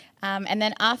And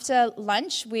then after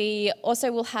lunch, we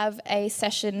also will have a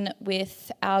session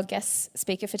with our guest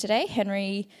speaker for today,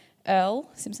 Henry Earl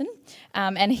Simpson,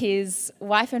 and his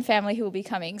wife and family who will be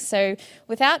coming. So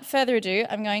without further ado,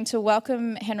 I'm going to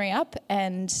welcome Henry up,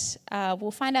 and we'll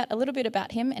find out a little bit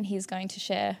about him, and he's going to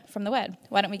share from the Word.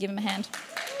 Why don't we give him a hand?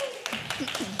 You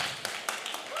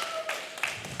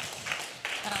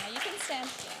can stand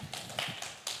here.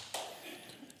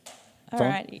 All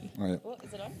righty. Oh, yeah. Oh,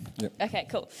 is it on? Yep. Okay,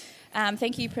 cool.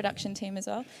 Thank you, production team, as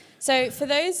well. So for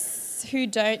those who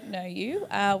don't know you,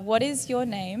 what is your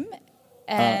name?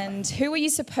 And who are you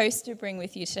supposed to bring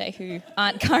with you today who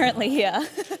aren't currently here?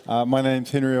 My name's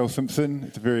Henry Earl Simpson.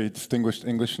 It's a very distinguished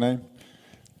English name.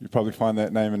 You'll probably find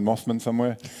that name in Mossman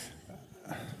somewhere.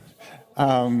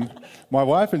 My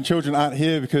wife and children aren't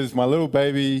here because my little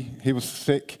baby, he was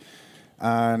sick,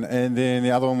 and then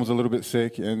the other one was a little bit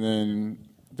sick, and then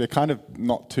they're kind of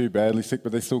not too badly sick,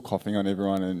 but they're still coughing on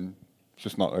everyone, and it's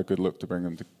just not a good look to bring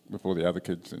them before the other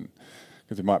kids, and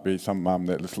because there might be some mum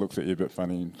that just looks at you a bit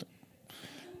funny.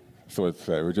 So I'd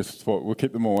say we just thought we'll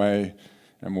keep them away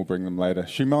and we'll bring them later.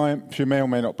 She may or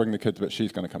may not bring the kids, but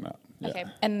she's going to come out. Yeah. Okay,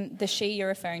 and the she you're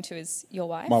referring to is your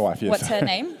wife? My wife, yes. What's her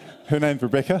name? Her name's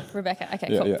Rebecca. Rebecca, okay,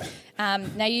 Yeah, cool. yeah.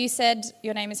 Now you said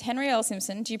your name is Henry Earl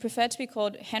Simpson. Do you prefer to be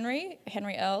called Henry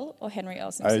Earl, or Henry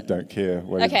Earl Simpson? I don't care.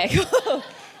 Okay, cool.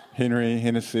 Henry,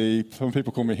 Hennessy. Some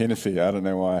people call me Hennessy. I don't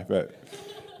know why, but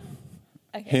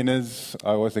Okay. Henners.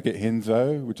 I always get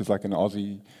Henzo, which is like an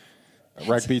Aussie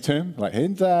rugby term, like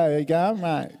Henzo, there you go,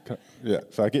 mate. Yeah,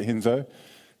 so I get Henzo.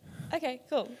 Okay,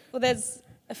 cool. Well, there's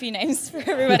a few names for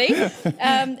everybody.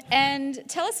 And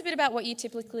tell us a bit about what you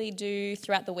typically do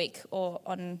throughout the week or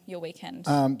on your weekend.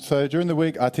 So during the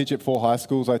week, I teach at 4 high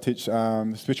schools. I teach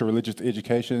special religious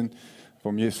education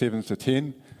from year 7 to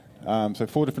 10. So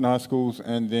 4 different high schools,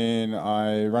 and then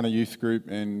I run a youth group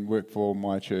and work for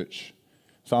my church.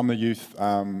 So I'm the youth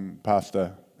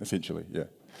pastor, essentially, yeah.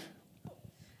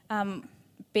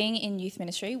 Being in youth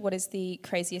ministry, what is the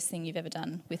craziest thing you've ever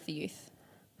done with the youth?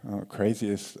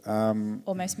 Craziest.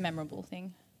 Or most memorable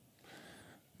thing?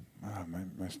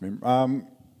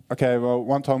 Okay, well,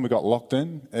 one time we got locked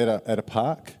in at a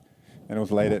park, and it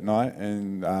was late at night,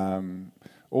 and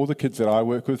all the kids that I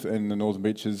work with in the Northern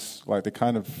Beaches, like, they're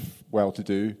kind of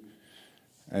well-to-do,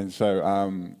 and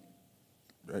so,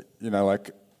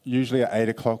 like, usually at 8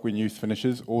 o'clock when youth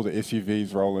finishes, all the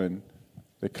SUVs roll in,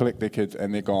 they collect their kids,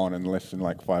 and they're gone in less than,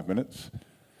 like, 5 minutes.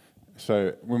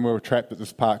 So when we were trapped at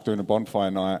this park doing a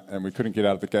bonfire night, and we couldn't get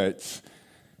out of the gates,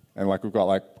 and, like, we've got,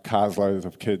 like, cars loads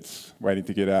of kids waiting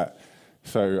to get out,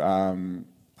 so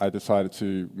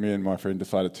me and my friend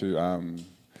decided to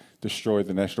destroy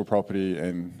the national property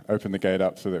and open the gate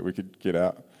up so that we could get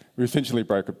out. We essentially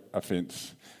broke a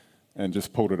fence and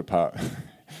just pulled it apart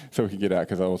so we could get out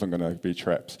because I wasn't going to be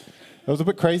trapped. It was a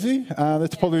bit crazy.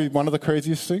 That's probably one of the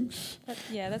craziest things.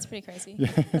 That's pretty crazy. Yeah.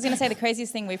 I was going to say the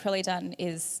craziest thing we've probably done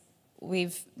is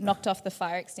we've knocked off the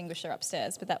fire extinguisher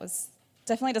upstairs, but that was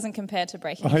definitely doesn't compare to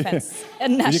breaking a fence. A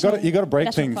national, you got to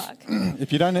break things. Park.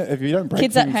 If you don't break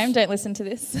kids things, at home, don't listen to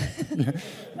this.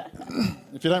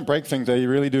 If you don't break things, are you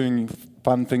really doing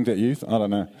fun things at youth? I don't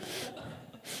know.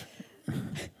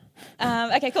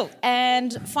 Okay, cool.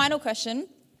 And final question,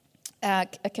 a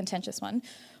contentious one.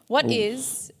 What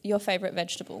is your favourite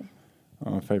vegetable?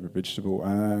 My favourite vegetable,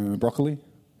 broccoli.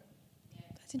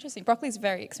 That's interesting. Broccoli is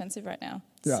very expensive right now.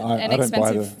 Yeah, It's I an don't buy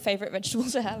expensive favourite vegetable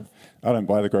to have. I don't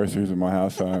buy the groceries in my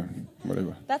house, so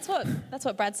whatever. That's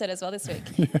what Brad said as well this week.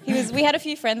 We had a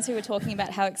few friends who were talking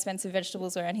about how expensive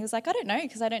vegetables were, and he was like, I don't know,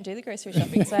 because I don't do the grocery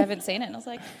shopping, so I haven't seen it. And I was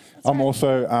like, I'm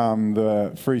also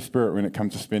the free spirit when it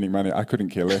comes to spending money. I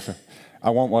couldn't care less. I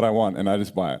want what I want, and I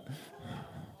just buy it.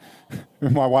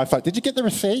 My wife's like, did you get the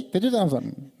receipt? Did you? I was like,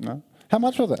 no. How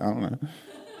much was it? I don't know.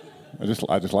 I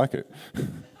just like it.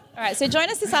 All right, so join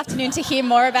us this afternoon to hear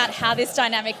more about how this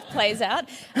dynamic plays out.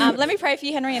 Let me pray for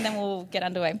you, Henry, and then we'll get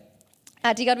underway.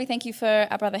 Dear God, we thank you for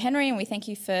our brother Henry, and we thank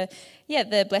you for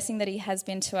the blessing that he has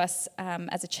been to us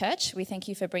as a church. We thank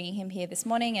you for bringing him here this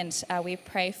morning, and we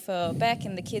pray for Beck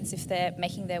and the kids if they're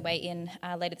making their way in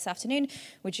later this afternoon.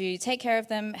 Would you take care of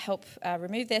them, help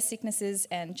remove their sicknesses,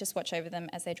 and just watch over them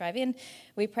as they drive in.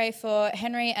 We pray for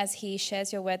Henry as he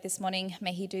shares your word this morning.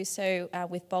 May he do so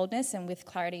with boldness and with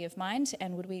clarity of mind,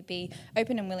 and would we be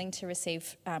open and willing to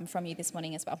receive from you this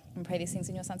morning as well. And pray these things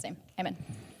in your son's name. Amen.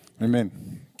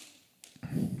 Amen.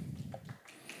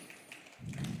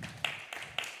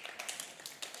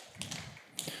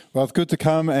 Well, it's good to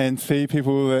come and see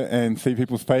people and see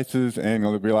people's faces, and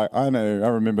they'll be like, I know, I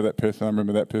remember that person.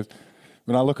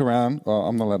 When I look around, well,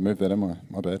 I'm not allowed to move that, am I?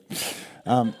 My bad.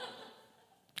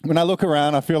 when I look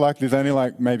around, I feel like there's only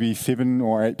like maybe 7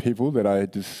 or 8 people that I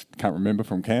just can't remember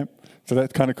from camp. So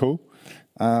that's kind of cool.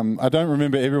 I don't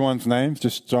remember everyone's names,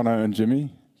 just Jono and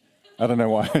Jimmy. I don't know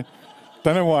why.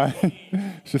 Don't know why.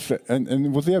 It's just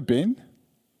and was there a Ben?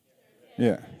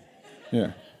 Yeah.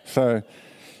 So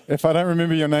if I don't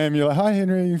remember your name, you're like, "Hi,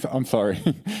 Henry." I'm sorry.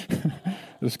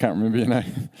 I just can't remember your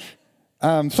name.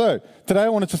 So today I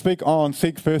wanted to speak on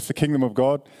seek first the kingdom of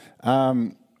God.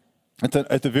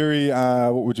 It's a very,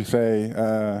 what would you say,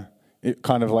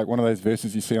 kind of like one of those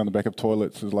verses you see on the back of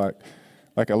toilets. Is like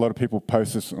a lot of people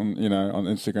post this on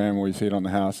Instagram, or you see it on the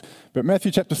house. But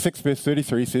Matthew chapter 6 verse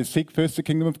 33 says, "Seek first the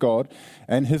kingdom of God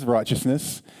and his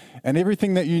righteousness, and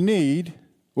everything that you need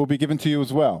will be given to you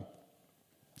as well."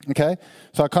 Okay?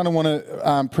 So I kind of want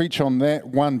to preach on that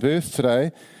one verse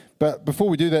today. But before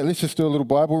we do that, let's just do a little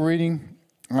Bible reading.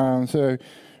 So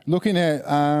looking at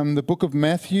the book of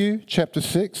Matthew, chapter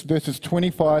 6, verses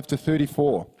 25 to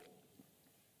 34.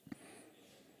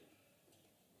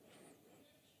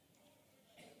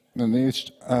 And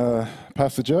there's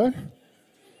Pastor Joe,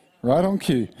 right on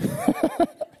cue.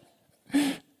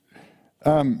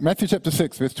 Matthew chapter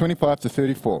 6, verse 25 to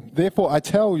 34. "Therefore I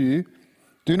tell you,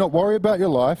 do not worry about your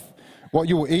life, what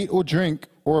you will eat or drink,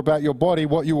 or about your body,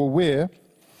 what you will wear.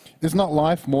 Is not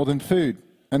life more than food,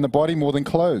 and the body more than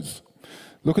clothes?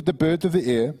 Look at the birds of the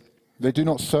air. They do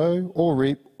not sow or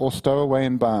reap or stow away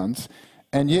in barns,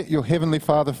 and yet your heavenly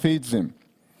Father feeds them.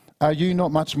 Are you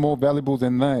not much more valuable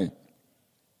than they?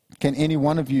 Can any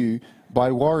one of you,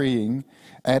 by worrying,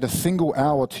 add a single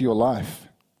hour to your life?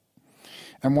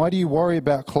 And why do you worry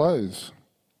about clothes?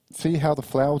 See how the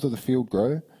flowers of the field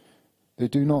grow? They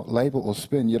do not labor or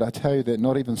spin, yet I tell you that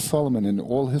not even Solomon in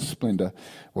all his splendor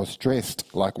was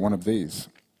dressed like one of these.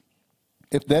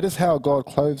 If that is how God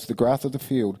clothes the grass of the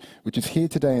field, which is here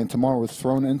today and tomorrow is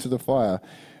thrown into the fire,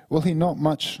 will he not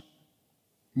much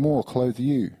more clothe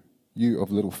you, you of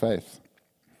little faith?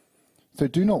 So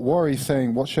do not worry,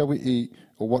 saying, what shall we eat,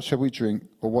 or what shall we drink,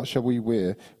 or what shall we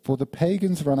wear? For the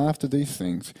pagans run after these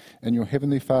things, and your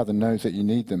heavenly Father knows that you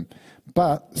need them.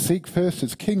 But seek first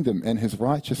his kingdom and his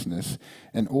righteousness,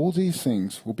 and all these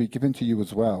things will be given to you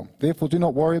as well. Therefore do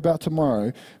not worry about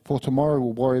tomorrow, for tomorrow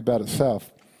will worry about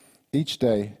itself. Each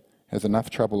day has enough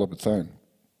trouble of its own."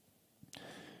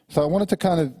 So I wanted to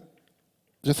kind of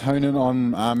just hone in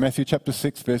on Matthew chapter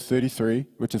 6, verse 33,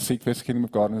 which is seek first the kingdom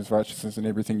of God and his righteousness, and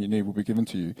everything you need will be given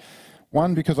to you.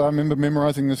 One, because I remember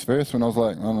memorizing this verse when I was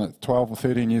like, I don't know, 12 or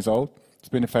 13 years old. It's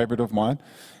been a favorite of mine.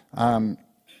 And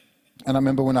I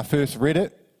remember when I first read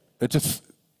it, it just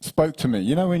spoke to me.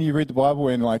 You know when you read the Bible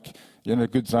and like you're in a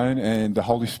good zone and the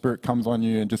Holy Spirit comes on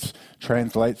you and just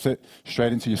translates it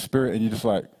straight into your spirit, and you're just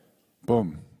like,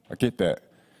 boom, I get that.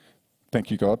 Thank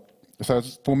you, God. So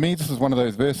for me, this is one of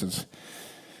those verses.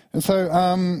 And so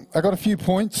I got a few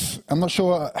points. I'm not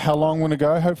sure how long I'm going to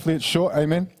go. Hopefully it's short,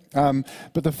 amen.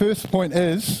 But the first point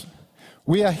is,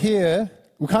 we're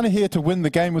kind of here to win the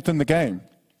game within the game.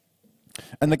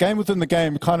 And the game within the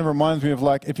game kind of reminds me of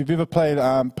like, if you've ever played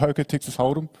poker, Texas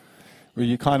Hold'em, where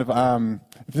you kind of,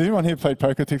 has anyone here played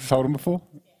poker, Texas Hold'em before?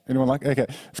 Anyone like? Okay.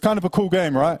 It's kind of a cool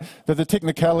game, right? There's the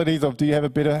technicalities of do you have a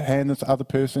better hand than the other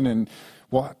person and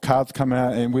what cards come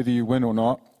out and whether you win or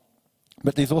not.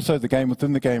 But there's also the game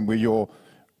within the game where you're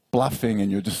bluffing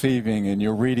and you're deceiving and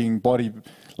you're reading body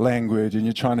language and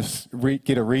you're trying to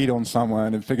get a read on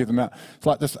someone and figure them out. It's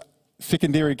like this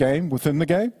secondary game within the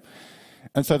game.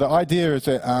 And so the idea is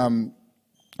that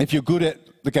if you're good at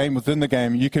the game within the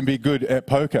game, you can be good at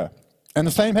poker. And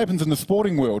the same happens in the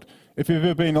sporting world. If you've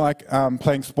ever been like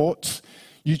playing sports,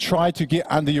 you try to get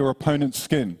under your opponent's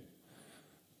skin.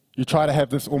 You try to have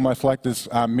this almost like this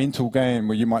mental game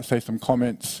where you might say some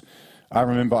comments. I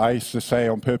remember I used to say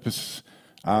on purpose,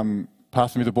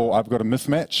 pass me the ball, I've got a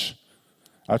mismatch.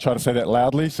 I try to say that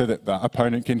loudly so that the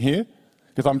opponent can hear,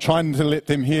 because I'm trying to let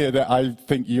them hear that I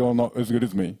think you're not as good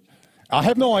as me. I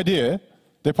have no idea.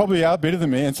 They probably are better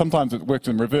than me, and sometimes it works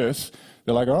in reverse.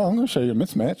 They're like, oh, I'm going to show you a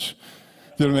mismatch.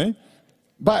 Do you know what I mean?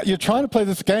 But you're trying to play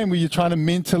this game where you're trying to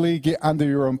mentally get under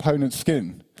your opponent's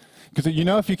skin. Because you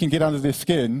know if you can get under their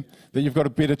skin, that you've got a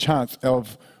better chance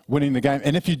of winning the game.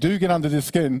 And if you do get under their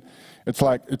skin, it's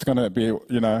like it's going to be,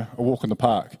 a walk in the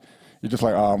park. You're just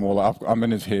like, oh, I'm all up. I'm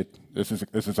in his head. This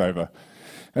is over.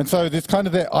 And so there's kind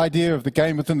of that idea of the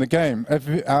game within the game. It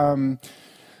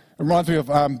reminds me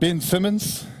of Ben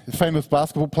Simmons, a famous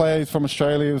basketball player. He's from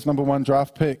Australia. He was #1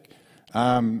 draft pick.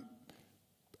 In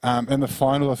the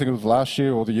final, I think it was last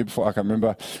year or the year before, I can't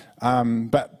remember.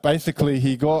 But basically,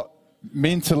 he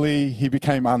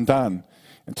became undone,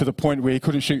 and to the point where he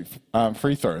couldn't shoot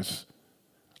free throws.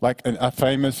 Like a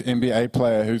famous NBA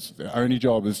player whose only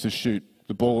job is to shoot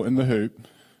the ball in the hoop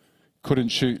couldn't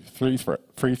shoot free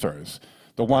throws.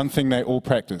 The one thing they all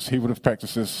practice, he would have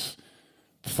practiced this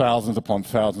thousands upon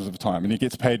thousands of times, and he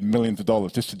gets paid millions of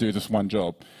dollars just to do this one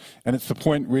job. And it's the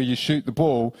point where you shoot the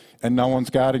ball and no one's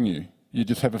guarding you. You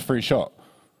just have a free shot.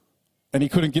 And he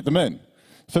couldn't get them in.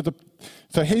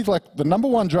 So he's like the number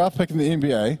one draft pick in the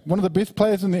NBA, one of the best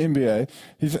players in the NBA.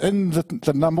 He's in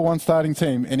the number one starting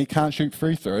team, and he can't shoot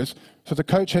free throws. So the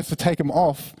coach has to take him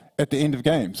off at the end of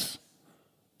games.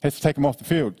 Has to take him off the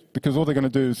field, because all they're going to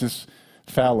do is just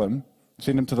foul him,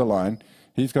 send him to the line.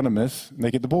 He's going to miss, and they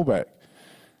get the ball back.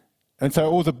 And so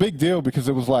it was a big deal, because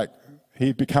it was like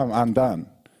he'd become undone.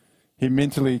 He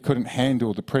mentally couldn't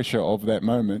handle the pressure of that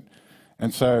moment.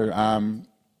 And so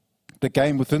the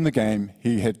game within the game,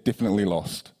 he had definitely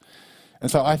lost. And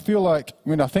so I feel like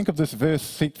when I think of this verse,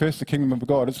 seek first the kingdom of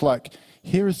God, it's like,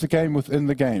 here is the game within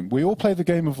the game. We all play the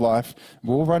game of life.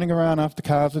 We're all running around after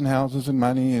cars and houses and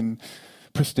money and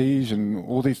prestige and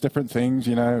all these different things,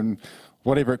 you know, and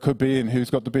whatever it could be, and who's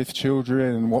got the best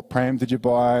children, and what pram did you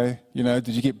buy, you know,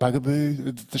 did you get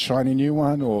Bugaboo, the shiny new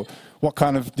one, or what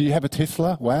kind of, do you have a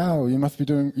Tesla? Wow, you must be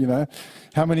doing, you know,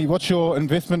 what's your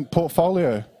investment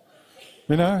portfolio,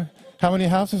 you know, how many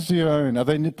houses do you own, are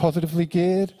they positively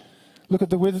geared, look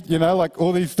at the weather, you know, like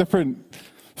all these different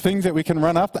things that we can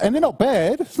run after, and they're not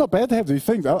bad, it's not bad to have these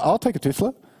things, I'll take a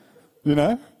Tesla, you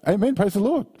know, amen, praise the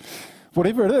Lord,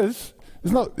 whatever it is.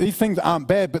 These things aren't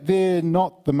bad, but they're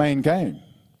not the main game.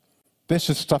 That's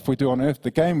just stuff we do on earth.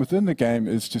 The game within the game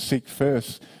is to seek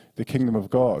first the kingdom of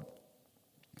God.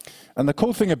 And the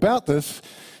cool thing about this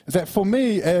is that for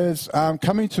me, as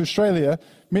coming to Australia,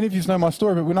 many of you know my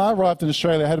story, but when I arrived in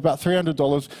Australia, I had about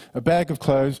 $300, a bag of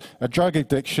clothes, a drug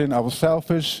addiction. I was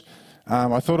selfish.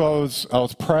 I thought I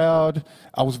was proud.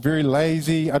 I was very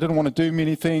lazy. I didn't want to do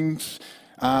many things.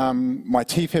 Two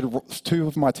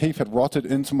of my teeth had rotted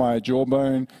into my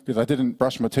jawbone because I didn't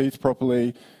brush my teeth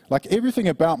properly. Like everything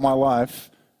about my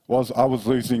life I was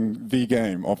losing the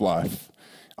game of life.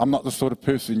 I'm not the sort of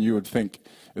person you would think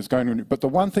is going to. But the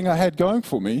one thing I had going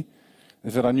for me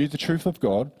is that I knew the truth of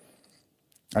God,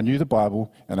 I knew the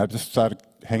Bible, and I just started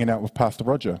hanging out with Pastor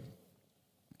Roger.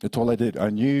 That's all I did. I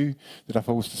knew that if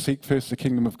I was to seek first the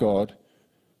kingdom of God,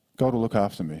 God will look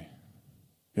after me.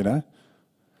 You know?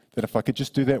 That if I could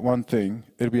just do that one thing,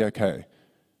 it'll be okay.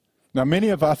 Now, many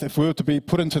of us, if we were to be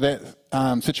put into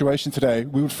that situation today,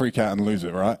 we would freak out and lose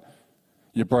it, right?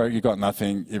 You're broke, you got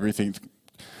nothing,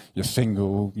 you're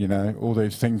single, you know, all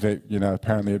these things that, you know,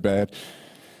 apparently are bad.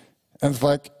 And it's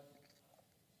like,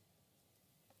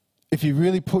 if you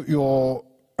really put your,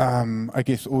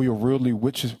 all your worldly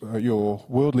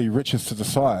riches to the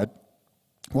side,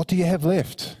 what do you have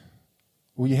left?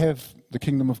 Well, you have the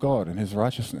kingdom of God and his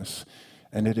righteousness.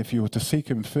 And that if you were to seek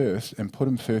him first and put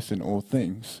him first in all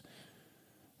things,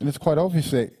 then it's quite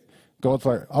obvious that God's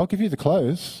like, I'll give you the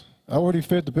clothes. I already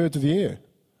fed the birds of the air.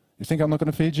 You think I'm not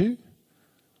going to feed you?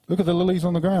 Look at the lilies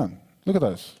on the ground. Look at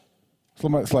those.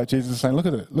 It's like Jesus is saying, look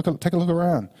at it. Take a look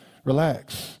around.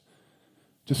 Relax.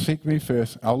 Just seek me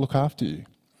first. I'll look after you.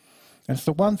 And it's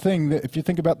the one thing that, if you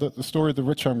think about the story of the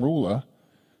rich young ruler,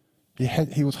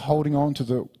 he was holding on to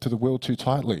the world too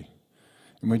tightly.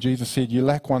 And when Jesus said, you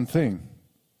lack one thing,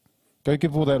 go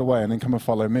give all that away and then come and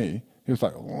follow me, he was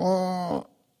like, oh,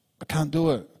 I can't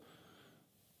do it.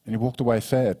 And he walked away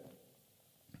sad.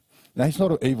 Now, he's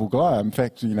not an evil guy. In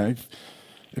fact, you know,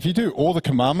 if you do all the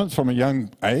commandments from a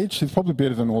young age, he's probably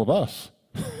better than all of us.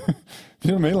 Do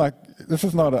you know what I mean? Like, this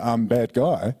is not a bad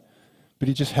guy, but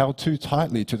he just held too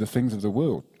tightly to the things of the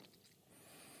world.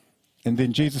 And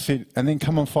then Jesus said, and then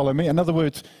come and follow me. In other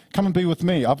words, come and be with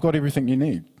me. I've got everything you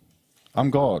need. I'm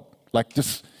God. Like,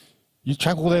 just, you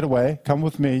chuck all that away, come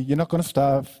with me. You're not going to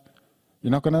starve.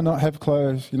 You're not going to not have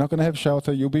clothes. You're not going to have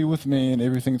shelter. You'll be with me and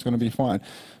everything's going to be fine.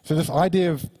 So this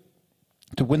idea of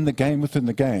to win the game within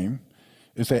the game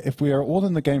is that if we are all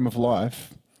in the game of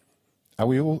life, are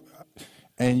we all,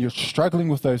 and you're struggling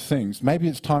with those things, maybe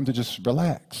it's time to just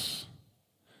relax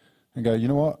and go, you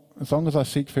know what? As long as I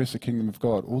seek first the kingdom of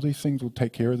God, all these things will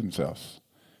take care of themselves.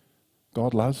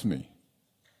 God loves me.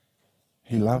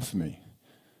 He loves me.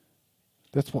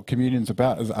 That's what communion's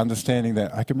about, is understanding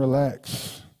that I can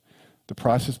relax. The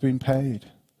price has been paid.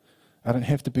 I don't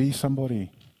have to be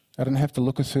somebody. I don't have to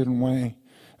look a certain way.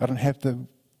 I don't have to,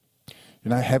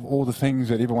 have all the things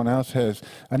that everyone else has.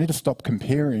 I need to stop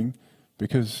comparing,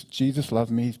 because Jesus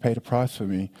loves me. He's paid a price for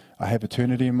me. I have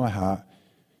eternity in my heart,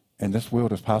 and this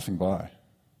world is passing by.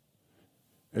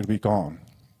 It'll be gone.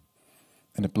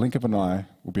 In a blink of an eye,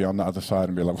 we'll be on the other side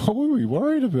and be like, what were we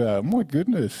worried about? My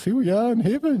goodness, here we are in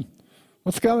heaven.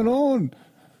 What's going on?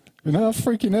 I was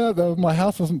freaking out though. My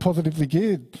house wasn't positively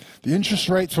geared. The interest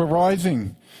rates were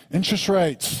rising. Interest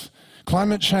rates.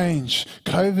 climate change,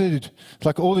 COVID. It's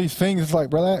like all these things. It's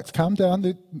like, relax, calm down.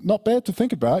 They're not bad to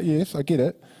think about. Yes, I get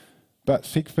it. But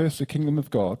seek first the kingdom of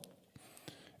God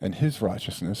and his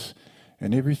righteousness,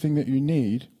 and everything that you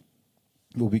need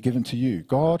will be given to you.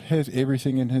 God has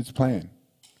everything in his plan.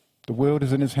 The world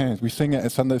is in his hands. We sing it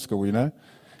at Sunday school, you know.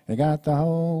 He got the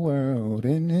whole world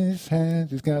in his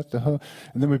hands. He's got the whole...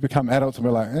 And then we become adults and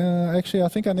we're like, actually, I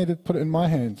think I need to put it in my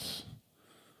hands.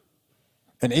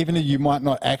 And even if you might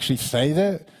not actually say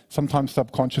that, sometimes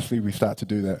subconsciously we start to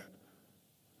do that.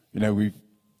 You know, we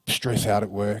stress out at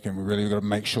work and we really got to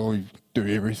make sure we do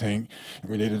everything.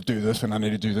 And we need to do this and I need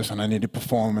to do this and I need to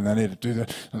perform and I need to do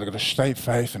that. And I've got to stay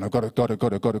faith and I've got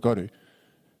to.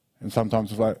 And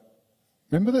sometimes it's like,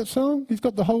 remember that song? He's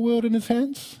got the whole world in his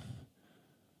hands.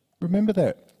 Remember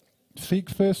that. Seek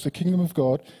first the kingdom of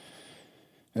God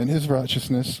and his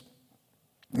righteousness,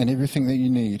 and everything that you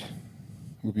need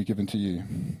will be given to you.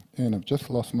 And I've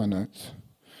just lost my notes.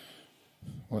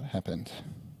 What happened?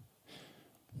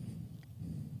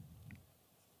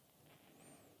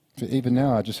 So even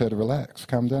now, I just had to relax.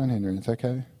 Calm down, Henry. It's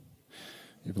okay.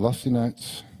 You've lost your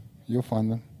notes. You'll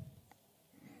find them.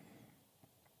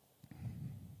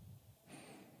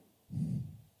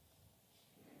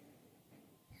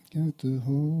 Got the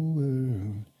whole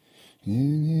world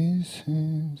in his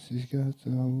hands. He's got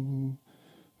the whole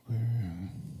world.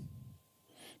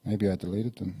 Maybe I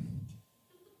deleted them.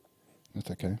 That's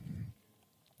okay.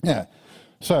 Yeah.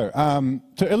 So,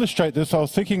 to illustrate this, I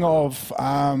was thinking of,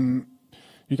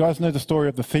 you guys know the story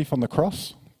of the thief on the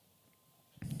cross?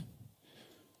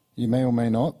 You may or may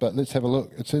not, but let's have a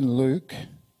look. It's in Luke.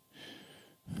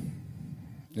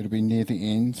 It'll be near the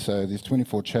end, so there's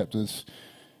 24 chapters.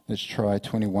 Let's try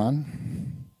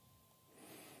 21.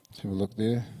 Let's have a look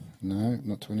there. No,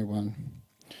 not 21.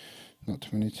 Not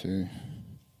 22.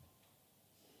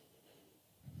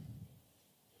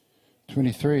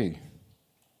 23.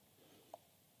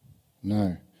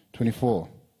 No. 24.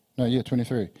 No, yeah,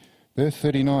 23. Verse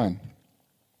 39.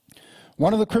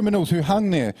 One of the criminals who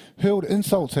hung there hurled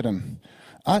insults at him.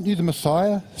 Aren't you the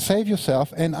Messiah? Save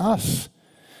yourself and us.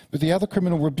 But the other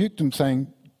criminal rebuked him,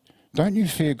 saying, don't you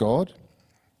fear God?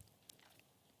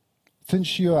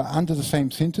 Since you are under the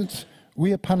same sentence,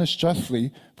 we are punished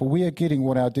justly, for we are getting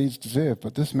what our deeds deserve,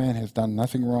 but this man has done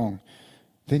nothing wrong.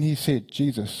 Then he said,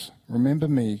 Jesus, remember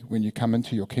me when you come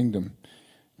into your kingdom.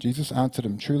 Jesus answered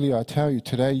him, truly I tell you,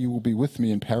 today you will be with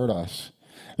me in paradise.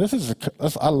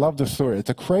 I love this story. It's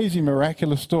a crazy,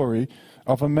 miraculous story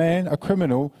of a man, a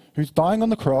criminal, who's dying on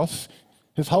the cross.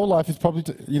 His whole life is probably,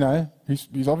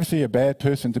 he's obviously a bad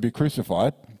person to be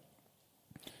crucified.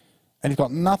 And he's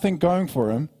got nothing going for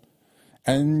him.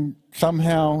 And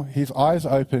somehow his eyes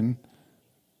open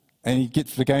and he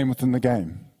gets the game within the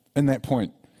game in that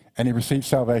point. And he receives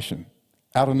salvation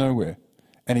out of nowhere.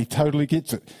 And he totally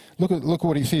gets it. Look at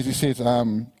what he says. He says,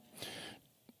 don't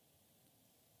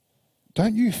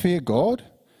you fear God?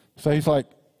 So he's like,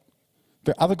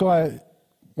 the other guy,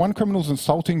 one criminal's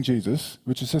insulting Jesus,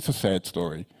 which is just a sad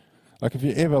story. Like if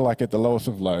you're ever like at the lowest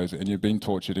of lows and you've been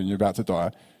tortured and you're about to die,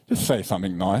 just say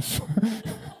something nice.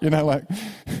 Like,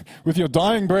 with your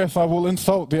dying breath, I will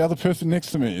insult the other person next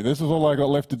to me. This is all I got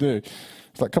left to do.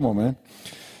 It's like, come on, man.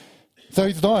 So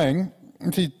he's dying,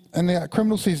 and the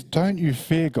criminal says, don't you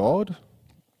fear God?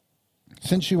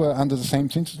 Since you are under the same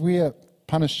sentence, we are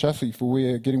punished justly, for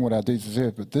we are getting what our deeds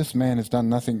deserve, but this man has done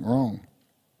nothing wrong.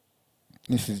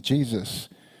 And he says, Jesus,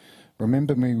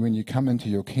 remember me when you come into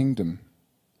your kingdom.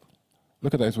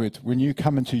 Look at those words. When you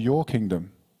come into your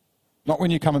kingdom. Not when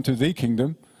you come into the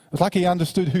kingdom. It's like he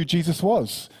understood who Jesus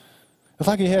was. It's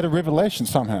like he had a revelation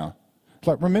somehow. It's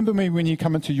like, remember me when you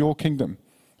come into your kingdom.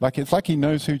 It's like he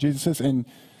knows who Jesus is. And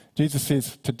Jesus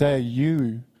says, today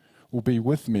you will be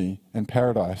with me in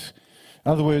paradise.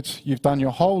 In other words, you've done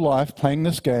your whole life playing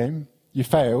this game. You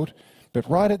failed. But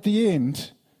right at the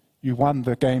end, you won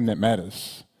the game that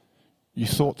matters. You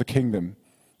sought the kingdom.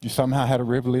 You somehow had a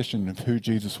revelation of who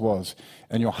Jesus was.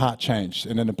 And your heart changed.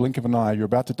 And in a blink of an eye, you're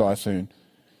about to die soon.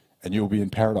 And you'll be in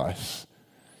paradise.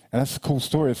 And that's a cool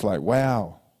story. It's like,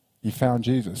 wow, you found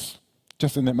Jesus.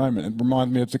 Just in that moment. It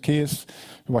reminded me of Zacchaeus,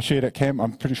 who I shared at camp.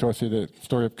 I'm pretty sure I shared the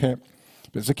story of camp.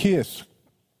 But Zacchaeus,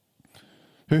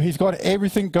 who he's got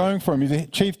everything going for him. He's a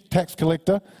chief tax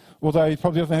collector, although he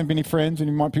probably doesn't have many friends and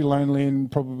he might be lonely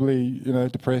and probably,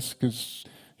 depressed because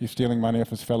he's stealing money off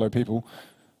his fellow people.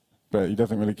 But he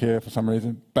doesn't really care for some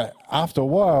reason. But after a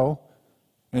while,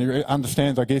 and he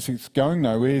understands, I guess, it's going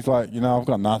nowhere. He's like, I've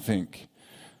got nothing.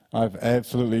 I've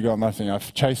absolutely got nothing.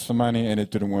 I've chased the money and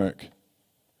it didn't work.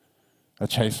 I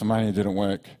chased the money, it didn't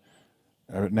work.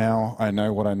 Now I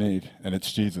know what I need, and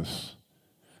it's Jesus.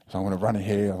 So I want to run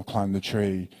ahead, I'll climb the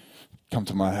tree, come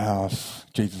to my house.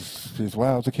 Jesus says,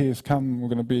 wow, Zacchaeus, come, we're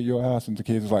going to be at your house. And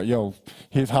Zacchaeus is like, yo,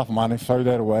 here's half the money, throw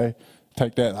that away.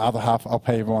 Take that, the other half, I'll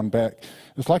pay everyone back.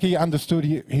 It's like he understood,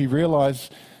 he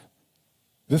realized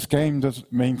this game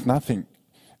means nothing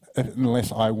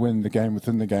unless I win the game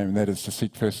within the game, and that is to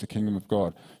seek first the kingdom of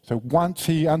God. So once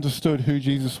he understood who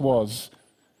Jesus was,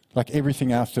 like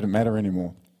everything else didn't matter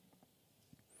anymore.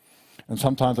 And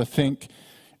sometimes I think,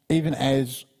 even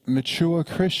as mature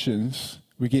Christians,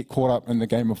 we get caught up in the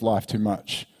game of life too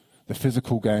much. The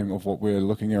physical game of what we're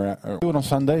looking at. We do it on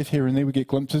Sundays, here and there we get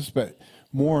glimpses, but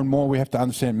more and more we have to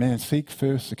understand, man, seek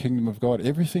first the kingdom of God.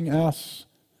 Everything else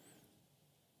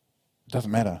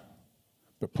doesn't matter,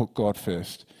 but put God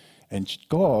first. And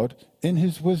God, in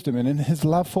his wisdom and in his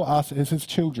love for us as his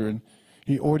children,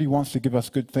 he already wants to give us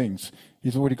good things.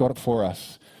 He's already got it for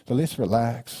us. So let's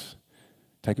relax,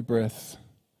 take a breath,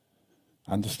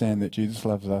 understand that Jesus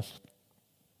loves us,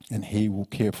 and he will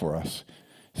care for us.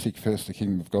 Seek first the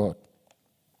kingdom of God.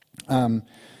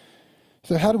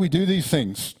 So how do we do these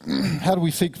things? How do we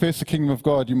seek first the kingdom of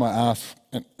God, you might ask,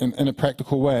 in a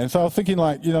practical way? And so I was thinking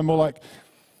more like,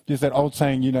 there's that old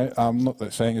saying, not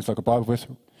that saying, it's like a Bible verse,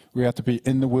 we have to be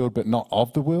in the world but not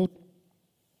of the world.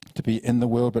 To be in the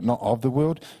world but not of the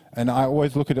world. And I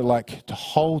always look at it like to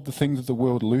hold the things of the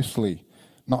world loosely,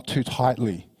 not too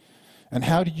tightly. And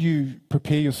how do you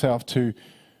prepare yourself to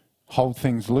hold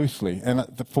things loosely? And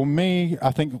for me,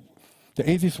 I think the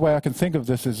easiest way I can think of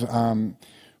this is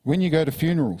when you go to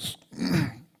funerals.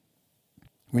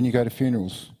 When you go to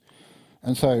funerals.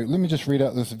 And so let me just read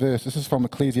out this verse. This is from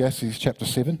Ecclesiastes chapter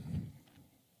 7.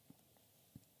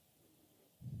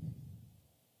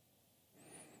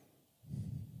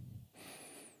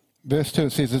 Verse 2,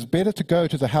 it says, "It's better to go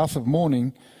to the house of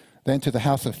mourning than to the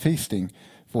house of feasting,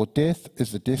 for death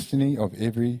is the destiny of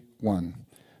every one.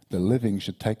 The living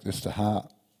should take this to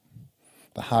heart.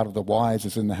 The heart of the wise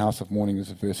is in the house of mourning," this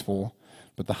is verse 4,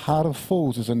 "but the heart of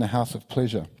fools is in the house of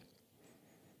pleasure.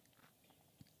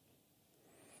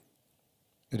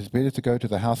 It is better to go to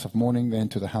the house of mourning than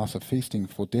to the house of feasting,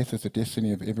 for death is the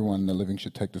destiny of everyone, and the living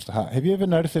should take this to heart." Have you ever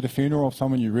noticed at a funeral of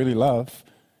someone you really love,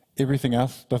 everything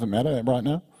else doesn't matter right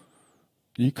now?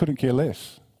 You couldn't care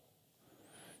less.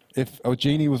 If a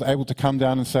genie was able to come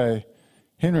down and say,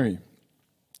 "Henry,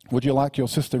 would you like your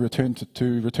sister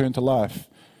to return to life?"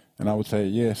 And I would say,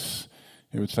 "Yes."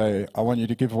 He would say, "I want you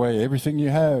to give away everything you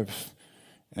have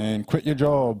and quit your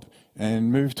job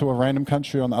and move to a random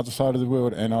country on the other side of the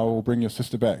world, and I will bring your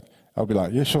sister back." I'll be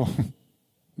like, "Yeah, sure."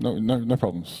 No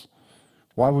problems.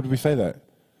 Why would we say that?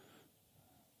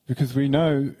 Because we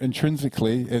know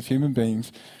intrinsically, as human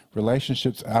beings,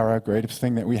 relationships are our greatest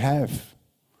thing that we have.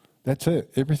 That's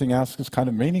it. Everything else is kind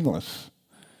of meaningless.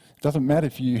 It doesn't matter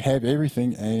if you have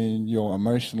everything and you're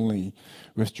emotionally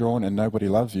withdrawn and nobody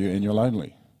loves you and you're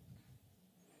lonely.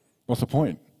 What's the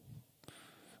point?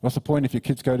 What's the point if your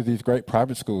kids go to these great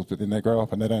private schools but then they grow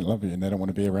up and they don't love you and they don't want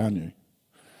to be around you?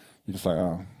 You're just like,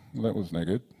 oh, well, that was no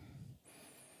good.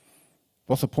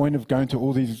 What's the point of going to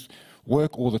all these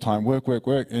work all the time, work,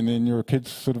 and then your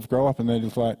kids sort of grow up and they're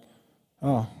just like,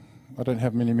 oh, I don't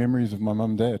have many memories of my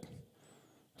mum and dad.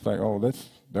 It's like, oh,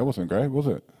 that wasn't great, was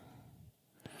it?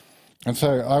 And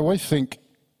so I always think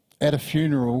at a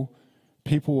funeral,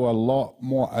 people are a lot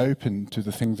more open to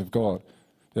the things of God.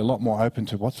 They're a lot more open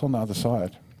to what's on the other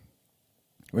side.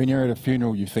 When you're at a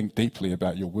funeral, you think deeply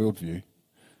about your worldview.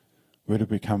 Where did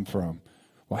we come from?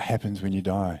 What happens when you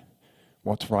die?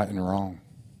 What's right and wrong?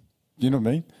 Do you know what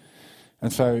I mean?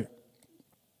 And so,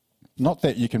 not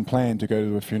that you can plan to go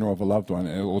to a funeral of a loved one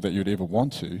or that you'd ever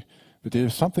want to, but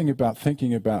there's something about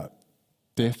thinking about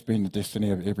death being the destiny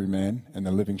of every man and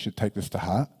the living should take this to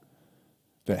heart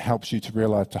that helps you to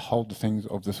realize to hold the things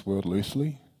of this world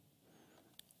loosely.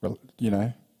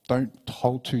 Don't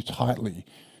hold too tightly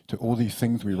to all these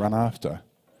things we run after,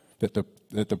 that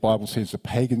the Bible says the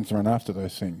pagans run after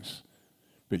those things.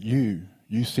 But you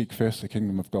seek first the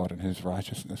kingdom of God and his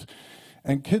righteousness.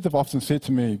 And kids have often said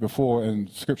to me before in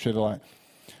scripture, they're like,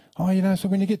 oh, so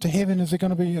when you get to heaven, is it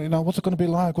going to be, what's it going to be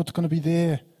like? What's going to be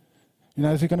there?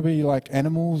 Is it going to be like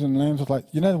animals and lambs?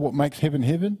 Like, what makes heaven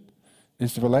heaven?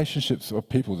 It's the relationships of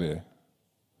people there.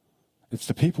 It's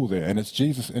the people there, and it's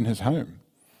Jesus in his home.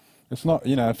 It's not,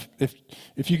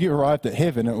 if you get arrived at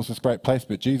heaven, it was this great place,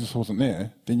 but Jesus wasn't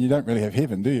there, then you don't really have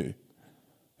heaven, do you?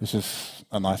 It's just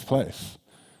a nice place.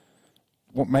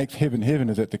 What makes heaven heaven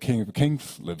is that the King of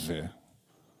Kings lives there.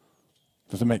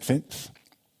 Does it make sense?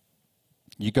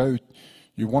 You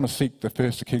want to seek the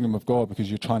kingdom of God because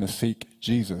you're trying to seek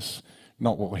Jesus,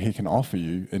 not what he can offer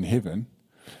you in heaven.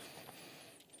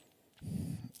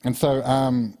 And so,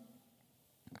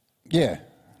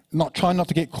 try not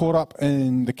to get caught up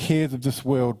in the cares of this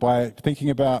world by thinking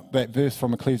about that verse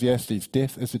from Ecclesiastes,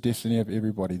 death is the destiny of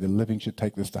everybody. The living should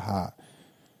take this to heart.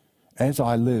 As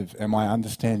I live, am I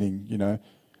understanding,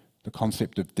 the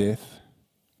concept of death?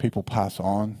 People pass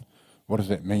on. What does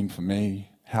that mean for me?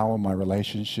 How are my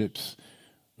relationships?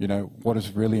 What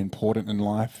is really important in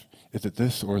life? Is it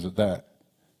this or is it that?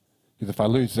 Because if I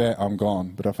lose that, I'm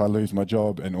gone. But if I lose my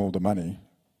job and all the money,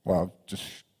 well, just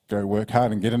go work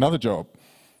hard and get another job.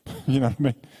 You know what I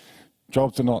mean?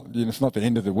 Jobs are not, it's not the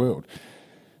end of the world.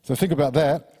 So think about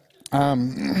that.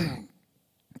 And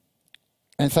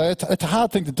so it's a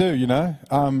hard thing to do,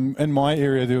 In my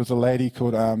area, there was a lady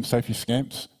called Sophie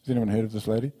Scamps. Has anyone heard of this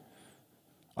lady?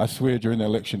 I swear during the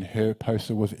election, her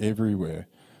poster was everywhere.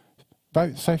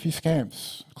 Vote Sophie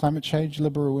Scamps, climate change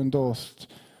liberal endorsed.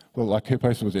 Well, her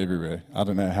poster was everywhere. I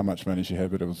don't know how much money she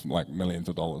had, but it was like millions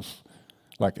of dollars.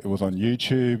 It was on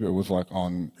YouTube, it was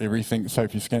on everything,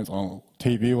 Sophie Scamps on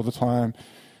TV all the time.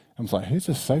 I was like, who's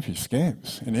this Sophie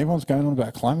Scamps? And everyone's going on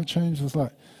about climate change. It's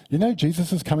like,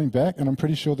 Jesus is coming back, and I'm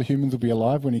pretty sure the humans will be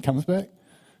alive when he comes back.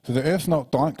 So the Earth's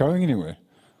not going anywhere.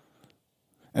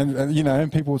 And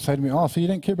and people would say to me, oh, so you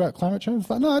don't care about climate change? It's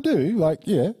like, no, I do.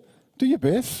 Yeah, do your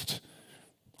best.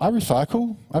 I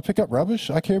recycle. I pick up rubbish.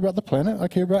 I care about the planet. I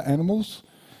care about animals.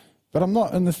 But I'm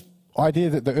not in this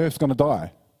idea that the Earth's going to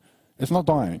die. It's not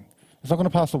dying. It's not going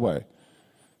to pass away.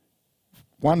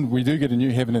 One, we do get a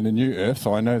new heaven and a new earth,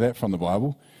 so I know that from the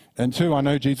Bible. And two, I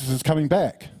know Jesus is coming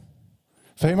back.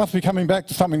 So he must be coming back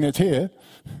to something that's here.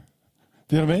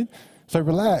 Do you know what I mean? So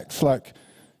relax.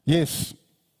 Yes,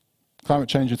 climate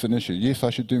change is an issue. Yes, I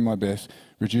should do my best,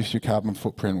 reduce your carbon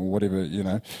footprint or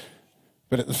whatever,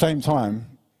 But at the same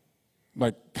time,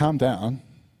 calm down.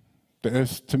 The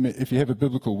earth, to me, if you have a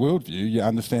biblical worldview, you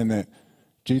understand that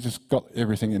Jesus got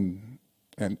everything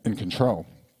in control.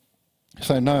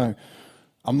 So no,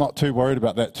 I'm not too worried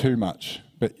about that too much.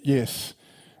 But yes,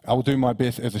 I will do my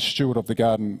best as a steward of the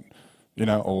garden,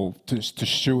 or to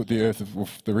steward the earth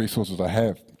with the resources I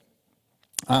have.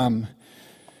 And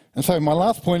so my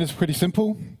last point is pretty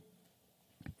simple.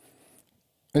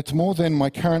 It's more than my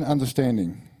current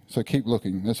understanding. So keep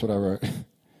looking. That's what I wrote.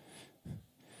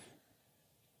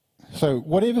 So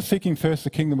whatever seeking first the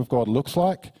kingdom of God looks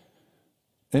like,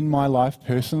 in my life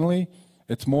personally,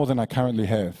 it's more than I currently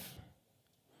have.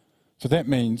 So that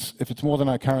means if it's more than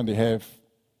I currently have,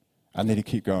 I need to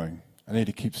keep going. I need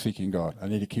to keep seeking God. I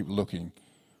need to keep looking.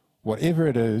 Whatever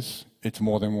it is, it's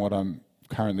more than what I'm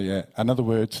currently at. In other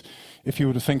words, if you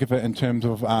were to think of it in terms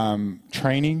of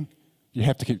training, you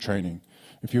have to keep training.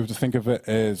 If you were to think of it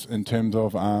as in terms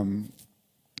of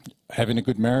having a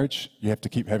good marriage, you have to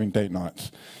keep having date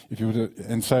nights.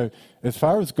 And so as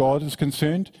far as God is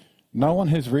concerned, no one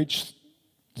has reached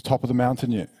the top of the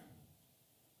mountain yet.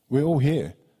 We're all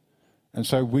here. And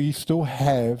so we still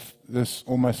have this,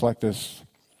 almost like this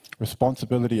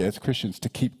responsibility as Christians to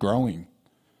keep growing.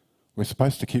 We're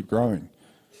supposed to keep growing.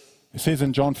 It says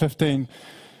in John 15,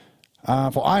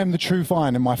 for I am the true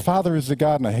vine, and my Father is the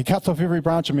gardener. He cuts off every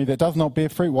branch of me that does not bear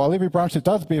fruit, while every branch that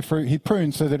does bear fruit, he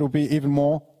prunes so that it will be even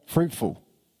more fruitful.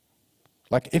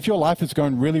 If your life is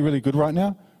going really, really good right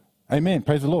now, amen,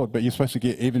 praise the Lord, but you're supposed to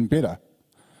get even better.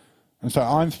 And so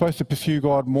I'm supposed to pursue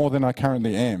God more than I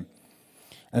currently am.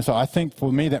 And so I think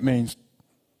for me that means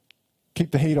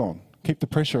keep the heat on, keep the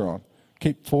pressure on,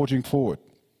 keep forging forward.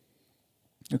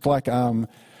 It's like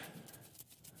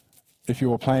if you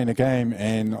were playing a game,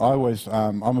 and I always,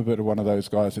 I'm a bit of one of those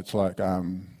guys, it's like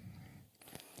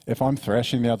if I'm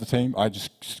thrashing the other team, I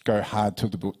just go hard to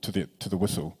the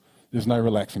whistle. There's no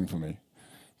relaxing for me.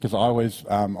 Because I always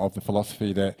of the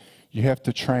philosophy that you have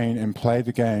to train and play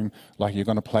the game like you're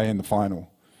going to play in the final.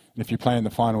 And if you play in the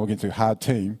final against a hard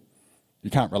team, you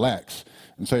can't relax.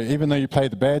 And so even though you play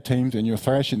the bad teams and you're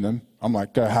thrashing them, I'm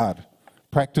like, go hard.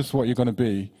 Practice what you're going to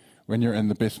be when you're in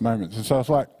the best moments. And so it's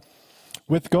like,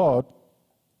 with God,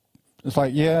 it's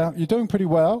like, yeah, you're doing pretty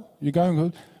well, you're going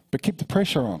good, but keep the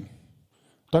pressure on.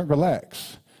 Don't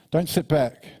relax. Don't sit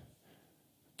back.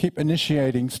 Keep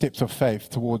initiating steps of faith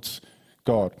towards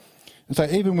God. And so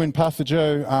even when Pastor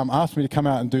Joe asked me to come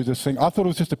out and do this thing, I thought it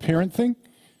was just a parent thing,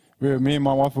 where me and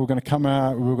my wife were going to come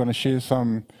out, we were going to share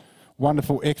some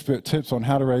wonderful expert tips on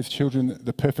how to raise children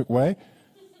the perfect way.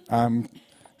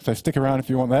 So stick around if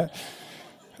you want that.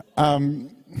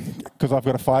 Because I've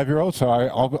got a 5-year-old, so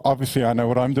obviously I know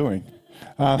what I'm doing.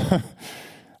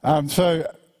 So,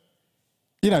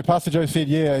 Pastor Joe said,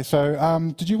 yeah,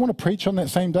 so did you want to preach on that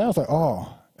same day? I was like,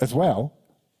 oh, as well?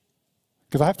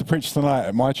 Because I have to preach tonight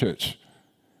at my church.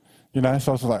 So I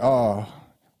was like, oh.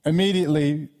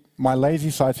 Immediately, my lazy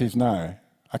side says, no,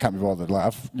 I can't be bothered.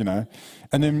 Like,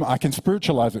 and then I can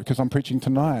spiritualize it because I'm preaching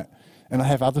tonight, and I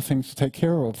have other things to take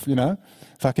care of. So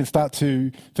I can start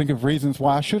to think of reasons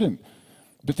why I shouldn't.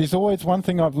 But there's always one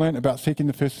thing I've learned about seeking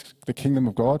the kingdom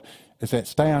of God is that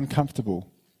stay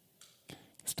uncomfortable.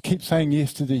 Just keep saying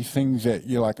yes to these things that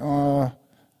you're like, oh,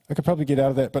 I could probably get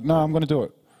out of that, but no, I'm going to do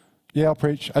it. Yeah, I'll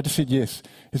preach. I just said yes.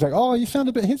 He's like, oh, you sound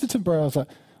a bit hesitant, bro. I was like,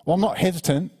 well, I'm not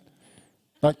hesitant.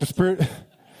 Like the Spirit...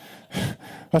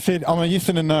 I said, I'm a yes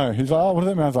and a no. He's like, oh, what does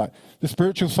that mean? I was like, the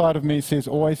spiritual side of me says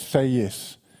always say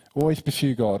yes. Always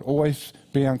pursue God. Always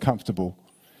be uncomfortable.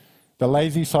 The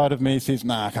lazy side of me says,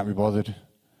 nah, I can't be bothered.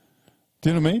 Do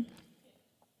you know what I mean?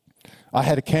 I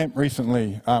had a camp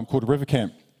recently called a river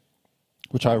camp,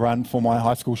 which I run for my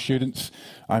high school students.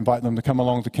 I invite them to come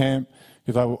along to camp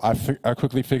because I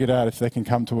quickly figured out if they can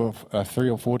come to a 3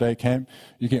 or 4 day camp,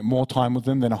 you get more time with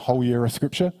them than a whole year of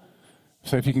scripture.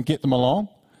 So if you can get them along,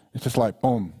 it's just like,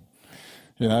 boom.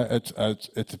 It's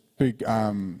a big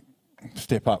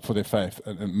step up for their faith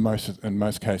in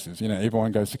most cases.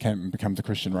 Everyone goes to camp and becomes a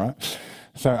Christian, right?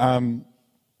 So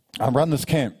I run this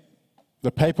camp.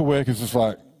 The paperwork is just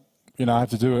like, I have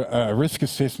to do a risk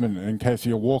assessment in case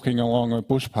you're walking along a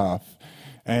bush path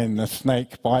and a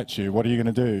snake bites you. What are you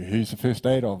going to do? Who's the first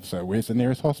aid officer? Where's the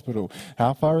nearest hospital?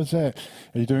 How far is that?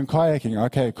 Are you doing kayaking?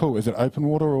 Okay, cool. Is it open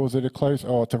water or is it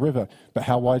it's a river? But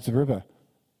how wide's the river?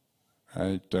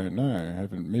 I don't know. I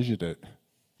haven't measured it.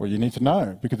 Well, you need to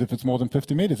know, because if it's more than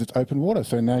 50 meters, it's open water.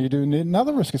 So now you do need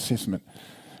another risk assessment,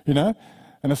 And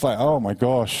it's like, oh my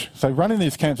gosh. So running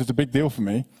these camps is a big deal for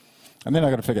me. And then I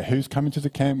got to figure who's coming to the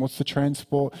camp, what's the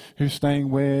transport, who's staying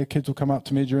where. Kids will come up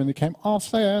to me during the camp. Oh,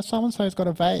 so-and-so's got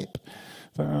a vape.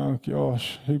 So, oh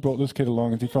gosh, who brought this kid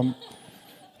along? Is he from?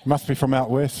 He must be from out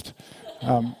west.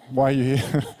 Why are you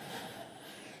here?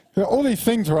 All these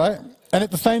things, right? And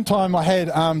at the same time, I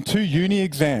had 2 uni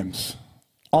exams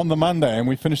on the Monday, and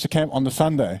we finished the camp on the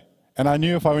Sunday. And I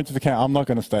knew if I went to the camp, I'm not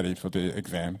going to study for the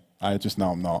exam. I just know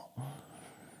I'm not.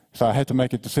 So I had to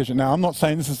make a decision. Now, I'm not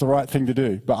saying this is the right thing to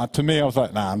do, but to me, I was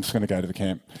like, nah, I'm just going to go to the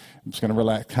camp. I'm just going to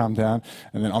relax, calm down.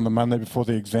 And then on the Monday before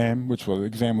the exam, the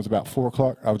exam was about 4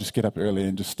 o'clock, I would just get up early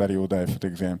and just study all day for the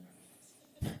exam.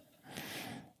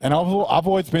 And I've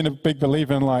always been a big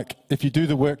believer in, like, if you do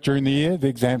the work during the year, the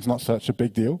exam's not such a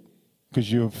big deal. Because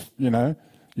you've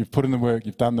put in the work,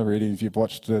 you've done the readings, you've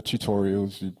watched the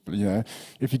tutorials,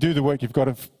 If you do the work, you've got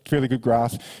a fairly good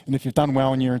grasp. And if you've done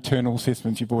well in your internal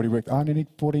assessments, you've already worked, I only need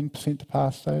 14% to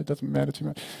pass, so it doesn't matter too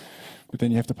much. But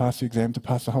then you have to pass the exam to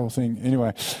pass the whole thing.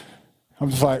 Anyway, I'm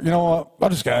just like, you know what, I'll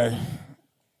just go.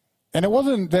 And it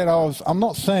wasn't that I'm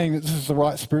not saying that this is the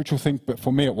right spiritual thing, but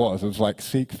for me it was. It was like,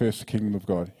 seek first the kingdom of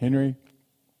God. Henry,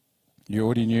 you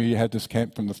already knew you had this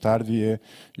camp from the start of the year.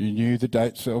 You knew the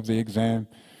dates of the exam.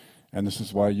 And this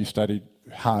is why you studied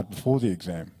hard before the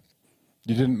exam.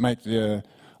 You didn't make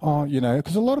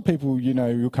because a lot of people,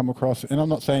 you'll come across, and I'm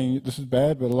not saying this is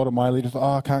bad, but a lot of my leaders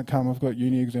are, I can't come, I've got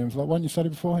uni exams. Like, why don't you study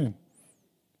beforehand?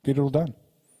 Get it all done.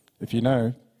 If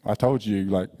I told you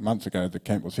like months ago the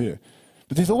camp was here.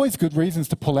 But there's always good reasons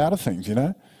to pull out of things,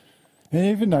 And you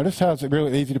even notice how it's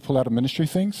really easy to pull out of ministry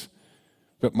things?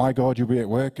 But my God, you'll be at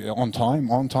work on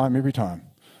time every time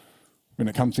when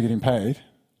it comes to getting paid.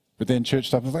 But then church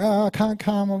stuff is like, I can't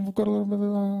come, I've got a little bit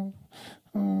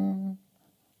of...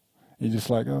 You're just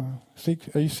like,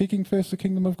 are you seeking first the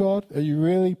kingdom of God? Are you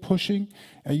really pushing?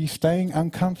 Are you staying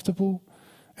uncomfortable?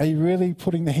 Are you really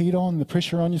putting the heat on, the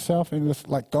pressure on yourself and just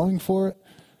like going for it?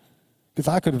 Because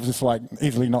I could have just like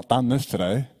easily not done this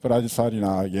today, but I decided,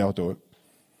 I'll do it.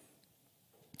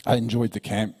 I enjoyed the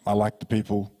camp. I liked the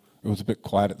people. It was a bit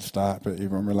quiet at the start, but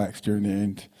everyone relaxed during the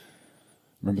end.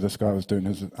 Remember this guy was doing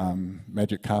his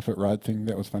magic carpet ride thing?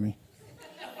 That was funny.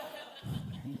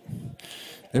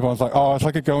 Everyone's like, oh, it's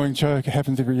like a going joke. It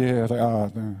happens every year. I was like,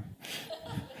 oh, no.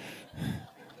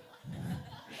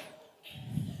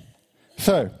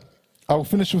 So, I will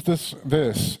finish with this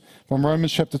verse from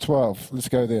Romans chapter 12. Let's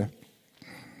go there.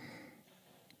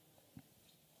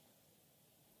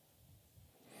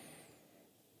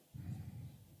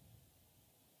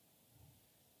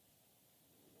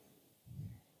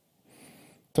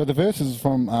 So the verse is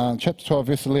from chapter 12,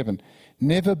 verse 11.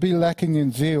 Never be lacking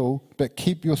in zeal, but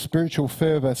keep your spiritual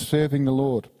fervour serving the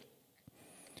Lord.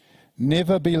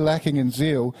 Never be lacking in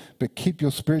zeal, but keep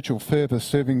your spiritual fervour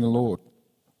serving the Lord.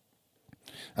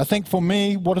 I think for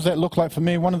me, what does that look like for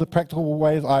me? One of the practical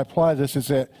ways I apply this is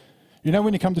that,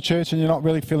 when you come to church and you're not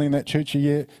really feeling that churchy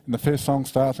yet, and the first song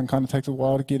starts and kind of takes a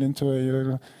while to get into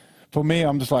it. For me,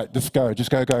 I'm just like, just go,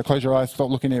 close your eyes, stop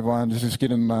looking at everyone, just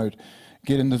get in the mode,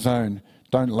 get in the zone.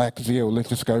 Don't lack zeal. Let's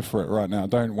just go for it right now.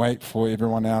 Don't wait for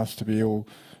everyone else to be all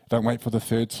Don't wait for the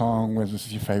third song, where this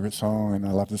is your favourite song, and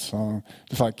I love this song.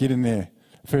 Just like, get in there.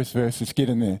 First verse, just get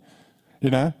in there. You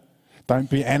know? Don't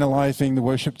be analysing the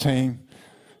worship team.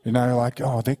 You know, like,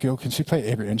 oh, that girl, can she play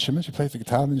every instrument? She plays the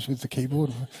guitar, then she plays the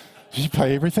keyboard. Does she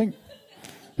play everything?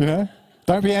 You know?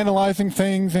 Don't be analysing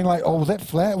things and like, oh, was that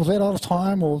flat? Was that out of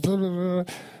time? Or blah, blah, blah.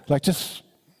 Like, just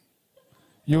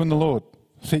you and the Lord.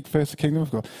 Seek first the kingdom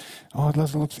of God. Oh, it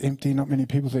looks empty, not many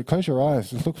people there. Close your eyes,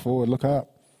 just look forward, look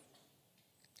up.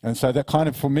 And so that kind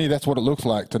of, for me, that's what it looks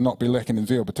like, to not be lacking in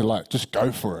zeal, but to like, just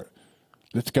go for it.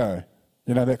 Let's go.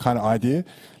 You know, that kind of idea.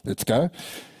 Let's go.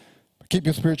 Keep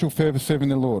your spiritual fervour serving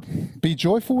the Lord. Be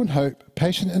joyful in hope,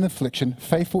 patient in affliction,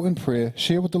 faithful in prayer,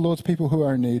 share with the Lord's people who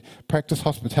are in need, practice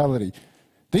hospitality.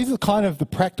 These are kind of the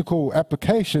practical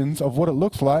applications of what it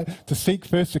looks like to seek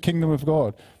first the kingdom of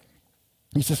God.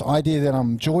 It's this idea that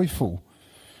I'm joyful,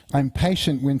 I'm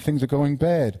patient when things are going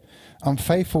bad, I'm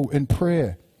faithful in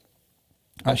prayer,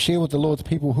 I share with the Lord's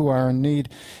people who are in need,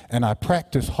 and I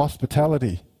practice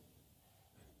hospitality.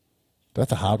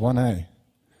 That's a hard one, eh?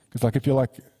 Because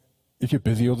if you're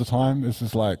busy all the time, it's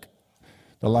just like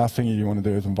the last thing you want to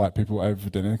do is invite people over for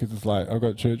dinner, because it's like, I've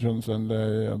got church on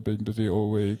Sunday, I've been busy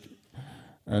all week,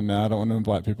 and now I don't want to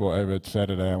invite people over. It's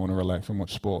Saturday, I want to relax and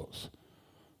watch sports.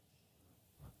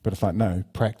 But it's like, no,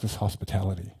 practice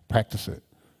hospitality. Practice it.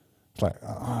 It's like,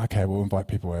 oh, okay, we'll invite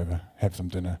people over, have some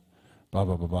dinner, blah,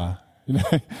 blah, blah, blah. You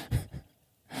know?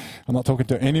 I'm not talking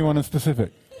to anyone in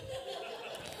specific.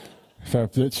 So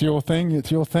if it's your thing, it's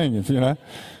your thing. It's, you know.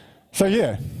 So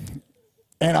yeah.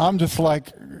 And I'm just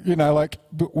like, you know, like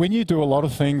when you do a lot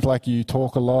of things, like you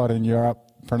talk a lot and you're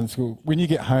up front of school, when you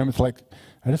get home, it's like,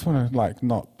 I just want to like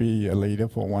not be a leader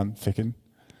for 1 second.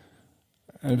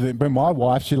 But my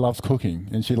wife, she loves cooking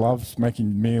and she loves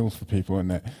making meals for people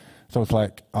and that. So it's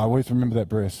like, I always remember that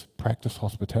verse, practice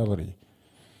hospitality.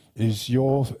 Is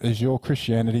your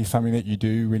Christianity something that you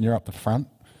do when you're up the front,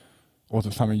 or is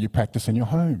it something you practice in your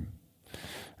home?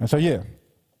 And so, yeah,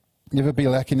 never be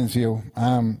lacking in zeal.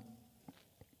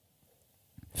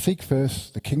 Seek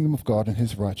first the kingdom of God and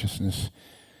his righteousness,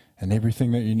 and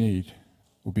everything that you need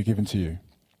will be given to you.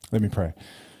 Let me pray.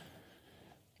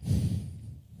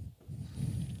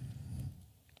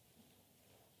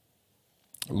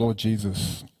 Lord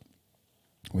Jesus,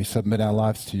 we submit our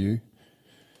lives to you.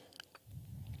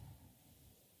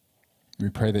 We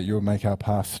pray that you will make our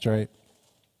path straight.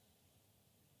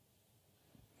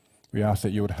 We ask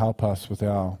that you would help us with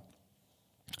our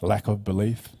lack of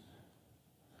belief.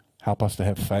 Help us to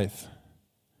have faith.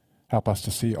 Help us to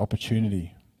see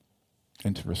opportunity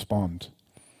and to respond.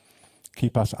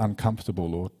 Keep us uncomfortable,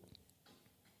 Lord.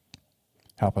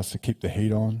 Help us to keep the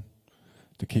heat on,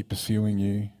 to keep pursuing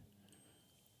you,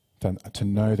 to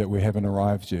know that we haven't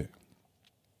arrived yet.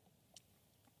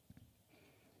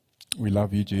 We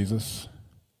love you, Jesus,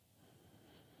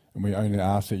 and we only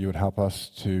ask that you would help us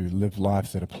to live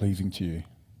lives that are pleasing to you.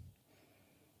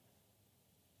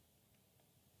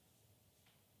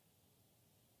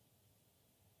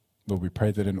 Lord, we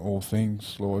pray that in all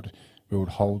things, Lord, we would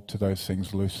hold to those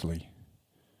things loosely,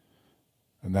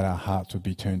 and that our hearts would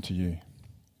be turned to you.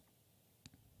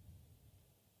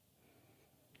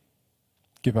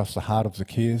 Give us the heart of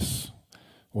Zacchaeus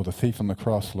or the thief on the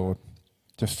cross, Lord,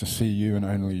 just to see you and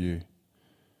only you.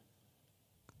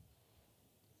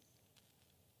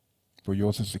 For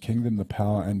yours is the kingdom, the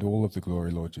power, and all of the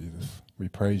glory, Lord Jesus. We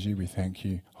praise you, we thank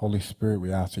you. Holy Spirit,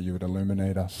 we ask that you would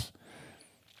illuminate us.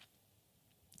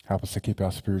 Help us to keep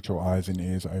our spiritual eyes and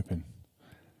ears open.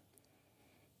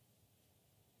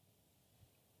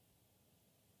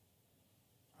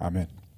 Amen.